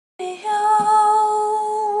Yo!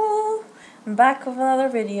 I'm back with another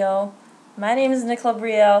video. My name is Nikola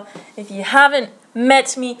Brielle. If you haven't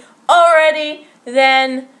met me already,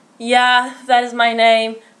 then yeah, that is my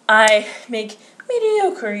name. I make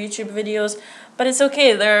mediocre YouTube videos, but it's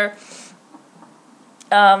okay. They're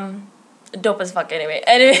dope as fuck anyway.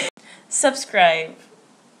 Subscribe.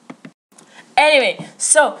 Anyway,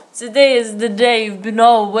 so today is the day you've been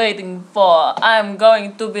all waiting for. I'm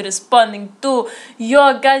going to be responding to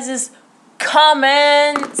your guys'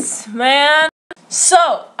 comments, man.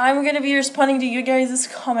 So, I'm gonna be responding to you guys'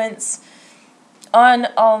 comments on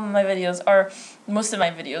all my videos, or most of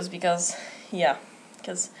my videos, because, yeah,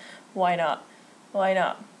 because why not? Why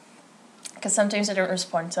not? Because sometimes I don't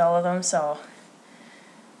respond to all of them, so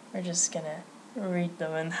we're just gonna read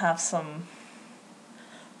them and have some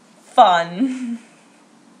fun.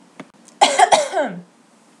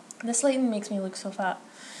 This lighting makes me look so fat.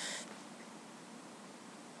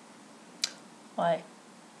 Why?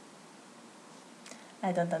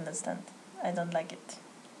 I don't understand. I don't like it.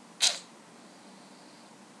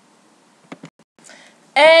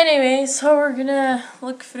 Anyway, so we're gonna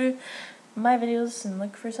look through my videos and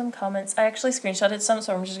look for some comments. I actually screenshotted some,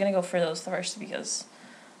 so I'm just gonna go through those first because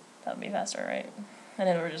that would be faster, right? And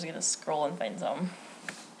then we're just gonna scroll and find some.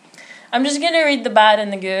 I'm just gonna read the bad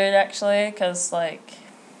and the good, actually, because, like,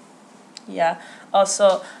 yeah.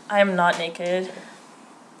 Also, I'm not naked.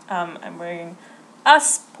 I'm wearing a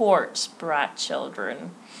sports bra,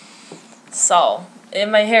 children. So,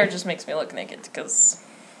 and my hair just makes me look naked because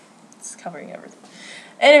it's covering everything.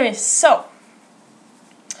 Anyway, so,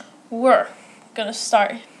 we're gonna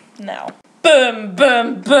start now. Boom,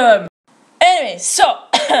 boom, boom. Anyway, so,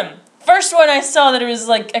 first one I saw that it was,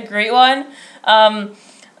 like, a great one.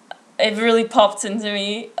 It really popped into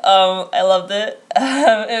me. I loved it.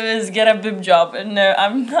 It was get a boob job. And no,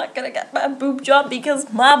 I'm not gonna get my boob job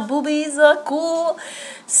because my boobies are cool,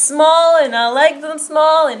 small, and I like them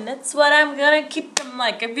small, and that's what I'm gonna keep them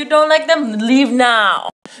like. If you don't like them, leave now.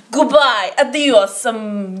 Goodbye. Adios.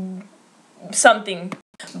 Something.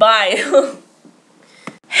 Bye.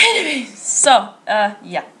 Anyway, so,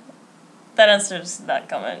 yeah. That answers that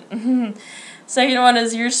comment. Second one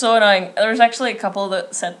is, you're so annoying. There's actually a couple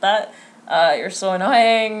that said that. You're so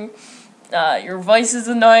annoying. Your voice is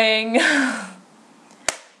annoying. I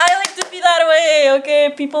like to be that way,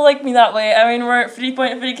 okay? People like me that way. I mean, we're at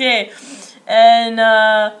 3.3K. And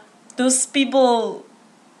those people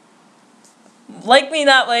like me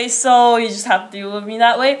that way, so you just have to deal with me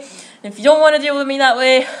that way. And if you don't want to deal with me that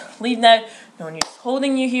way, leave now. No one is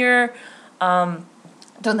holding you here. Don't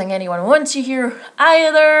think anyone wants you here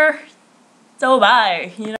either. So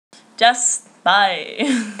bye, you know, just bye.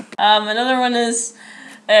 Another one is,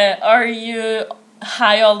 are you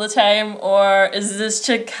high all the time, or is this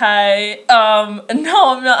chick high? No,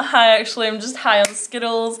 I'm not high actually, I'm just high on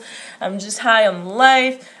Skittles, I'm just high on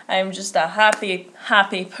life, I'm just a happy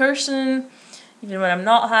person. Even when I'm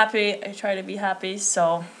not happy, I try to be happy,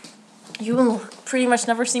 so you will pretty much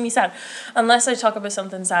never see me sad, unless I talk about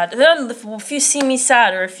something sad. Then if you see me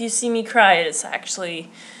sad, or if you see me cry, it's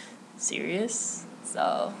actually serious.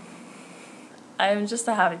 So I'm just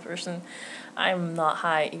a happy person. I'm not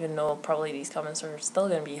high, even though probably these comments are still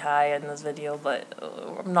gonna be high in this video, but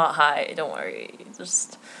I'm not high, don't worry.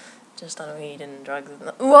 Just on weed and drugs.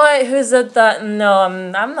 What? Who said that? No,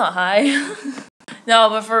 I'm not high. No,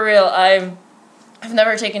 but for real, I've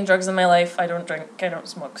never taken drugs in my life. I don't drink, I don't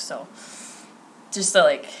smoke, so just to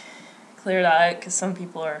like clear that out, because some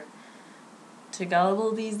people are too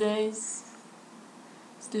gullible these days.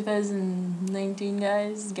 2019,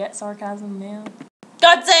 guys. Get sarcasm, man.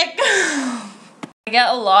 God's sake! I get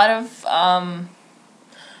a lot of,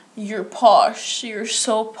 you're posh, you're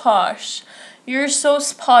so posh, you're so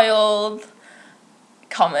spoiled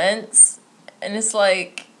comments, and it's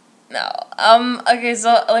like, no. Okay,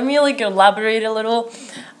 so let me, like, elaborate a little.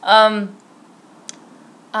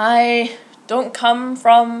 I don't come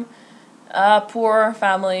from a poor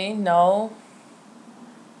family, no.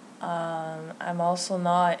 I'm also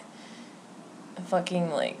not a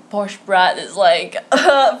fucking, like, posh brat that's like,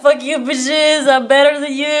 fuck you bitches, I'm better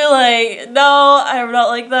than you, like, no, I'm not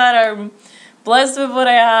like that. I'm blessed with what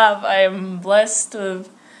I have. I'm blessed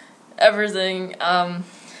with everything. I'm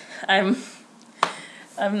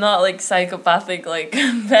not, like, psychopathic, like,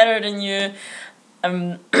 better than you.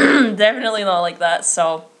 I'm definitely not like that,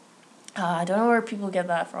 so, I don't know where people get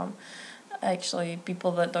that from. Actually,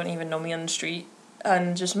 people that don't even know me on the street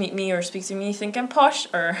and just meet me or speak to me think I'm posh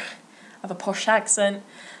or have a posh accent.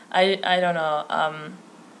 I don't know.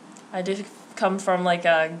 I do come from like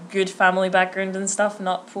a good family background and stuff,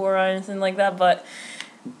 not poor or anything like that, but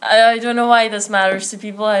I don't know why this matters to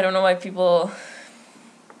people. I don't know why people...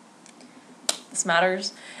 This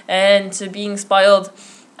matters. And to being spoiled.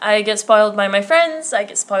 I get spoiled by my friends. I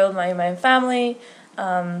get spoiled by my family.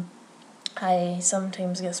 I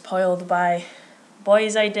sometimes get spoiled by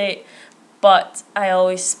boys I date. But I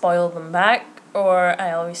always spoil them back. Or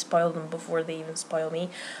I always spoil them before they even spoil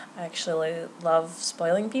me. I actually love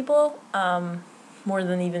spoiling people. More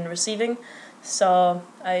than even receiving. So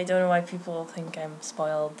I don't know why people think I'm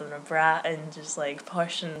spoiled and a brat and just like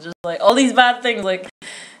push and just like all these bad things. Like,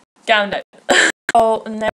 calm down. Oh,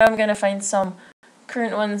 now I'm gonna find some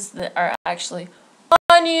current ones that are actually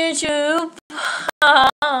on YouTube.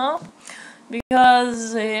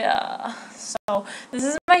 Because, yeah. So, this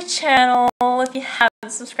is my channel. If you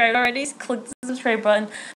haven't subscribed already, click the subscribe button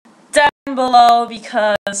down below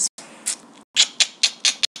because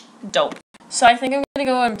dope. So, I think I'm gonna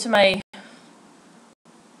go into my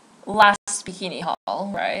last bikini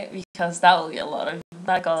haul, right? Because that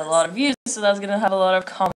got a lot of views, so that's gonna have a lot of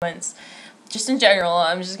comments. Just in general,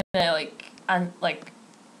 I'm just gonna I'm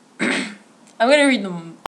gonna read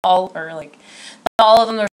them all, or like not all of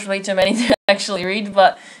them. There's way too many to actually read,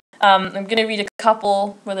 but I'm gonna read a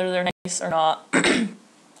couple, whether they're nice or not.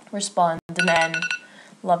 Respond, and then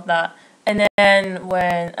love that. And then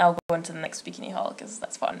when I'll go into the next bikini haul because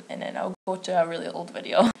that's fun, and then I'll go to a really old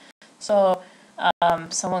video. So.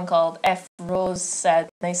 Someone called F Rose said,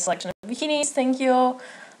 "Nice selection of bikinis, thank you."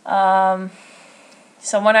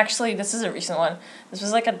 Someone actually, this is a recent one. This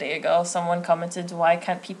was like a day ago. Someone commented, "Why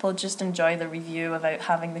can't people just enjoy the review without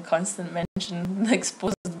having the constant mention the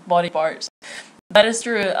exposed body parts?" That is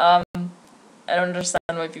true. I don't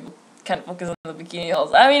understand why people can't focus on the bikini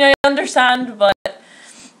hauls. I mean, I understand, but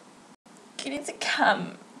you need to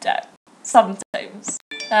calm down sometimes.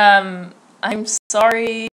 I'm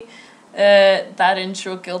sorry. That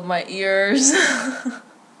intro killed my ears.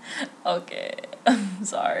 Okay, I'm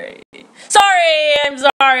sorry. I'm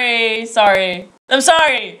sorry.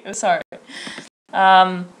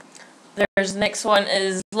 There's next one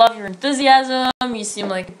is love your enthusiasm. You seem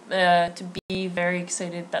like to be very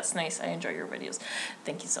excited. That's nice. I enjoy your videos.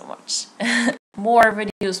 Thank you so much. More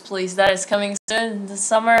videos, please. That is coming soon this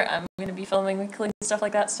summer. I'm gonna be filming weekly and stuff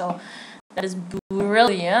like that. So that is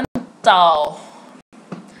brilliant.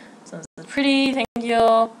 Sounds pretty, thank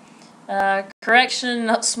you. Correction,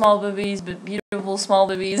 not small boobies, but beautiful small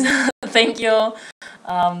boobies. Thank you.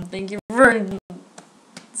 Thank you for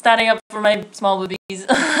standing up for my small boobies.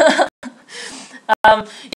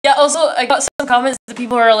 Yeah, also, I got some comments that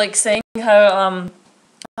people are like saying how,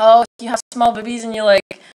 oh, you have small boobies and you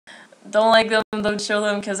like, don't like them, don't show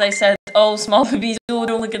them, because I said, oh, small boobies, oh,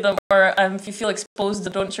 don't look at them, or if you feel exposed,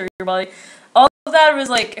 don't show your body. All of that was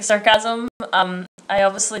like sarcasm. I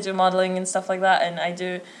obviously do modeling and stuff like that, and I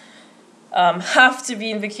do have to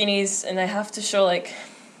be in bikinis, and I have to show like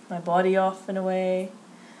my body off in a way.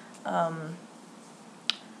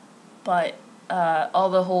 But all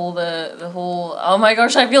the whole oh my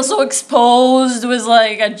gosh, I feel so exposed was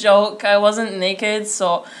like a joke. I wasn't naked,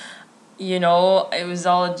 so you know, it was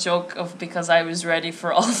all a joke of because I was ready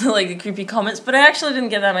for all the like the creepy comments. But I actually didn't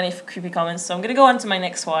get that many creepy comments, so I'm gonna go on to my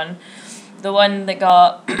next one. The one that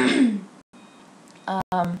got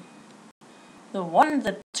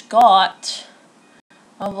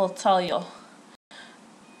I will tell you,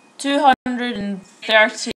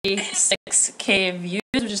 236k views,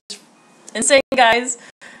 which is insane, guys.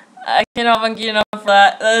 I cannot thank you enough for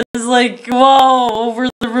that. That is like, whoa, over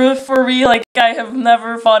the roof for me. Like, I have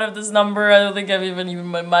never thought of this number. I don't think I've even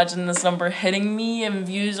imagined this number hitting me in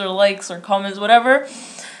views or likes or comments, whatever.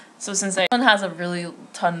 So since everyone has a really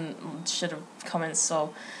ton shit of comments,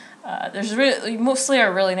 so there's mostly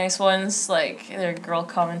are really nice ones. Like, their girl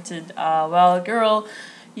commented, well, girl,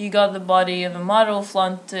 you got the body of a model,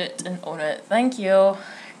 flaunt it and own it. Thank you,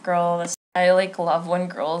 girl. I like love when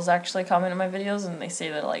girls actually comment on my videos and they say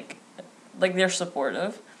that like they're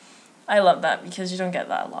supportive. I love that because you don't get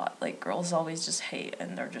that a lot. Like, girls always just hate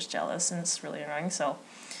and they're just jealous and it's really annoying. So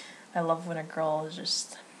I love when a girl is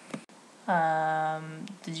just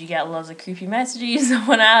did you get loads of creepy messages? I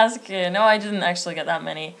want to ask. No, I didn't actually get that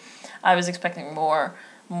many. I was expecting more.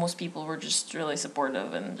 Most people were just really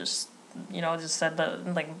supportive and just, you know, just said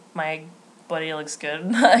that like my body looks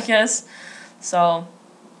good, I guess. So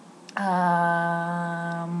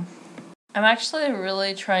I'm actually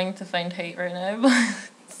really trying to find hate right now, but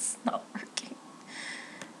it's not working.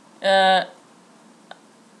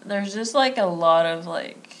 There's just like a lot of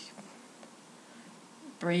like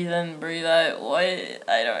breathe in, breathe out. What?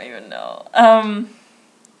 I don't even know.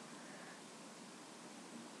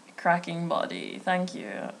 Cracking body. Thank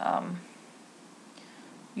you.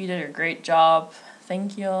 You did a great job.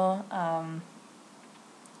 thank you. A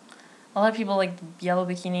lot of people like the yellow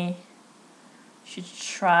bikini. Should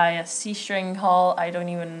try a C-string haul. I don't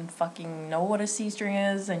even fucking know what a C-string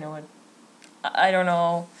is. I know it. I don't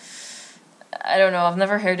know. I don't know. I've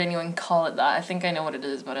never heard anyone call it that. I think I know what it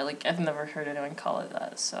is, but I've never heard anyone call it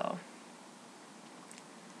that. So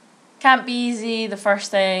can't be easy the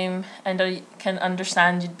first time, and I can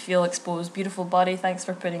understand you'd feel exposed. Beautiful body. Thanks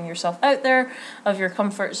for putting yourself out there of your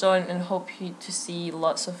comfort zone, and hope to see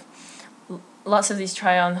lots of these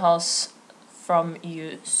try-on hauls from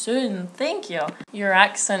you soon. Thank you. Your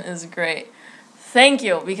accent is great. Thank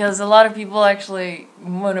you, because a lot of people actually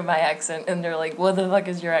moan my accent and they're like, what the fuck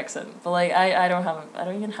is your accent? But like I don't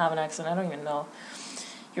even have an accent. I don't even know.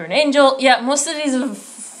 You're an angel. Yeah, most of these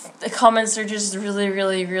the comments are just really,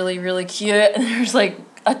 really, really, really cute, and there's like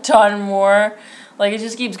a ton more. Like it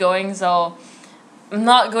just keeps going, so I'm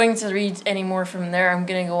not going to read any more from there. I'm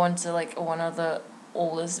gonna go on to like one of the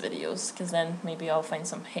oldest videos, because then maybe I'll find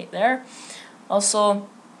some hate there. Also,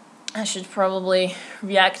 I should probably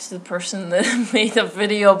react to the person that made a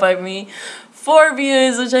video about me for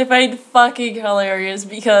views, which I find fucking hilarious,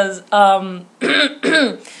 because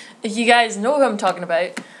if you guys know who I'm talking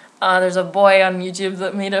about, there's a boy on YouTube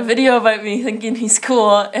that made a video about me thinking he's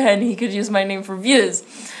cool and he could use my name for views.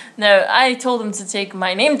 Now, I told him to take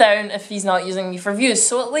my name down if he's not using me for views,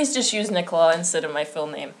 so at least just use Nikola instead of my full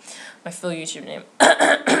name, my full YouTube name.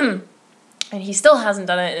 And he still hasn't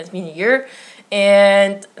done it, and it's been a year.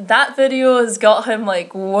 And that video has got him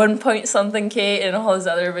like 1 point something K, and all his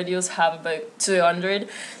other videos have about 200.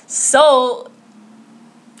 So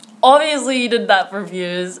obviously he did that for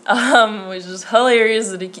views, which is hilarious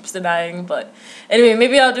that he keeps denying. But anyway,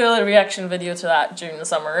 maybe I'll do a little reaction video to that during the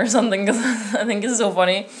summer or something, because I think it's so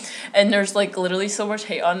funny. And there's like literally so much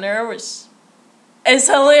hate on there, which is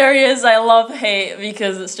hilarious. I love hate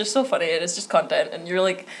because it's just so funny and it's just content, and you're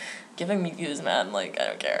like giving me views, man. Like, I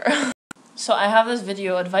don't care. So I have this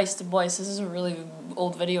video, Advice to Boys. This is a really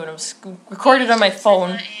old video, and it was recorded on my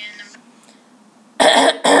phone.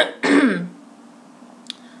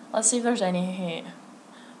 Let's see if there's any hate.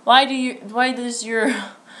 Why does your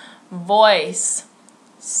voice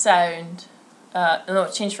sound, no,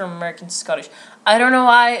 it changed from American to Scottish. I don't know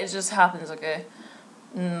why, it just happens, okay?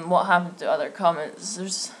 What happened to other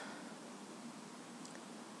comments?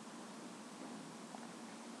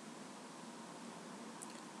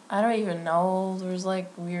 I don't even know. There's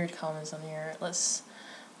like weird comments on here. Let's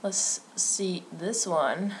see this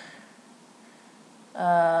one.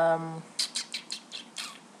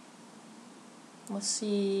 Let's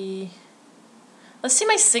see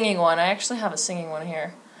my singing one. I actually have a singing one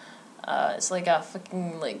here. It's like a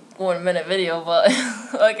fucking like 1 minute video, but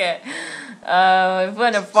okay. I've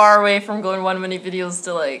went far away from going 1 minute videos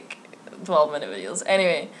to like 12-minute videos.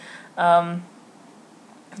 Anyway, no,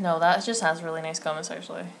 that just has really nice comments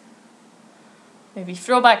actually. Maybe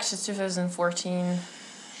throwback to 2014.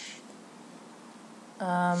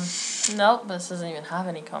 Nope, this doesn't even have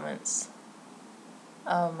any comments.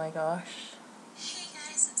 Oh my gosh. Hey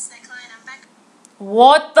guys, it's Nikola and I'm back.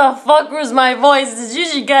 What the fuck was my voice?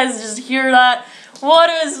 Did you guys just hear that? What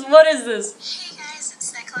is this? Hey guys,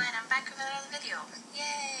 it's Nikola and I'm back with another video.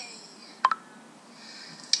 Yay!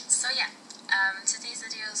 So yeah, today's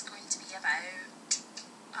video is going to be about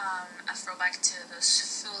a throwback to this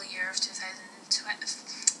full year of 2014.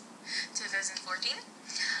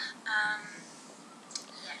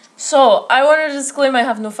 So, I want to disclaim I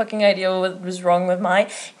have no fucking idea what was wrong with my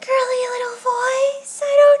girly little voice.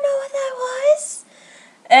 I don't know what that was.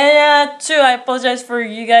 And, two, I apologize for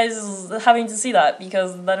you guys having to see that,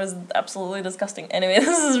 because that was absolutely disgusting. Anyway,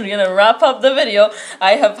 this is gonna wrap up the video.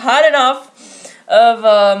 I have had enough of,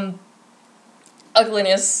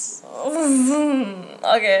 ugliness.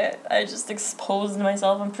 Okay, I just exposed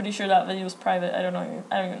myself. I'm pretty sure that video was private. I don't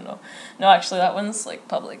even know. No, actually that one's like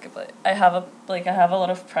public, but I have a lot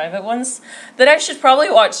of private ones that I should probably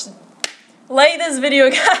watch. Like this video,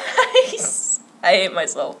 guys. I hate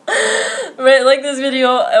myself. Right, like this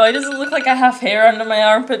video. Why does it look like I have hair under my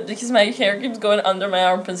armpit? Because my hair keeps going under my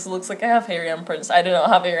armpits. It looks like I have hairy armpits. I do not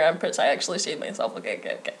have hairy armpits. I actually shaved myself.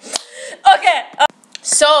 Okay.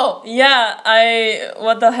 So, yeah,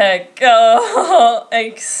 what the heck,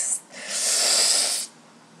 like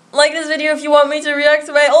this video if you want me to react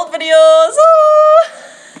to my old videos,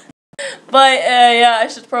 but, yeah, I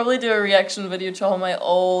should probably do a reaction video to all my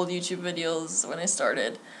old YouTube videos when I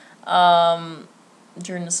started,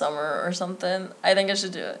 during the summer or something. I think I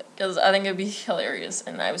should do it, because I think it'd be hilarious,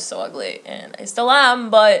 and I was so ugly, and I still am,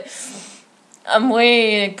 but I'm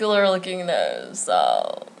way cooler looking now,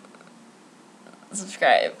 so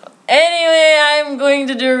subscribe. Anyway, I'm going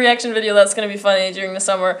to do a reaction video that's going to be funny during the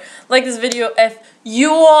summer. Like this video if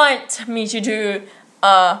you want me to do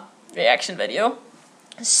a reaction video.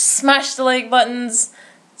 Smash the like buttons,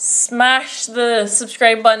 smash the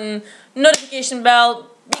subscribe button, notification bell,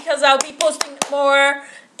 because I'll be posting more.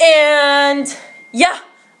 And yeah,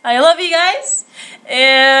 I love you guys,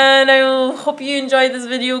 and I hope you enjoyed this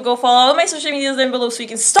video. Go follow all my social medias down below so you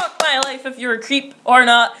can stalk my life if you're a creep or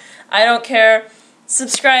not. I don't care.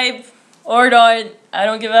 Subscribe or don't. I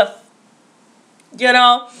don't give a you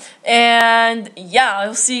know. And yeah,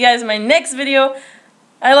 I'll see you guys in my next video.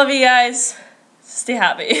 I love you guys. Stay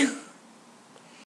happy.